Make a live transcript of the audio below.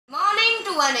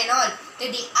one and all.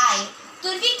 Today I,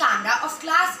 Turvi Kamra of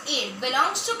class 8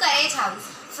 belongs to Courage House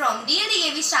from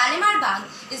DAV Shalimar Bagh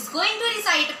is going to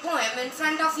recite a poem in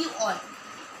front of you all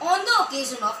on the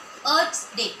occasion of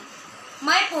Earth's Day.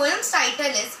 My poem's title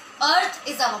is Earth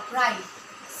is Our Pride.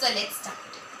 So let's start.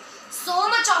 So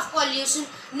much of pollution,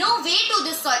 no way to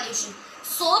this solution.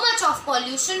 So much of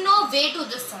pollution, no way to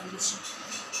this solution.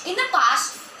 In the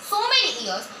past so many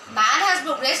years, man has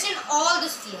progressed in all the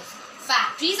spheres.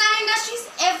 Factories and industries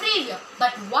everywhere.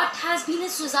 But what has been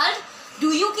its result?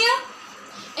 Do you care?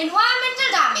 Environmental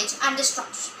damage and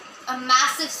destruction. A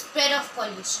massive spread of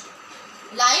pollution.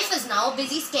 Life is now a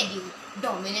busy schedule,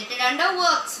 dominated under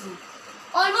work's rule.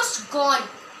 Almost gone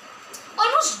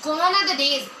are the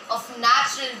days of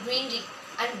natural greenery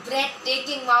and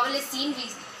breathtaking marvelous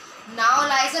sceneries. Now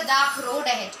lies a dark road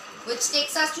ahead, which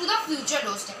takes us to the future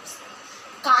doorsteps.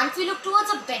 Can't we look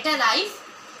towards a better life?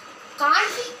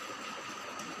 Can't we?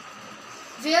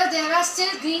 Where there are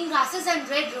still green grasses and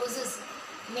red roses.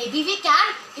 Maybe we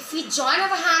can if we join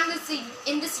our hands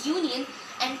in this union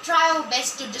and try our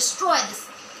best to destroy this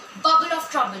bubble of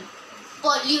trouble,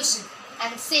 pollution,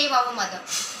 and save our mother.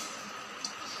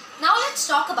 Now let's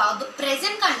talk about the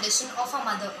present condition of our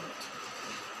Mother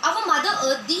Earth. Our Mother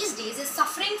Earth these days is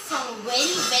suffering from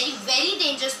a very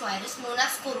dangerous virus known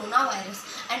as coronavirus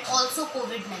and also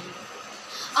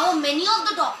COVID-19. Many of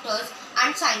the doctors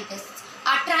and scientists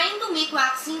are trying to make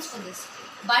vaccines for this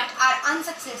but are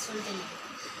unsuccessful till now.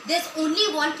 There's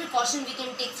only one precaution we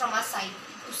can take from our side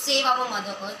to save our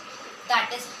Mother Earth,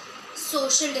 that is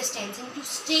social distancing, to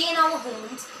stay in our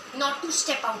homes, not to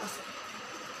step out of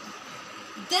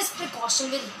it. This precaution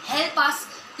will help us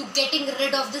to getting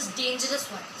rid of this dangerous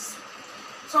virus.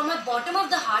 From the bottom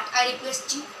of the heart, I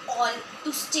request you all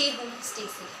to stay home, stay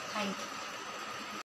safe. Thank you.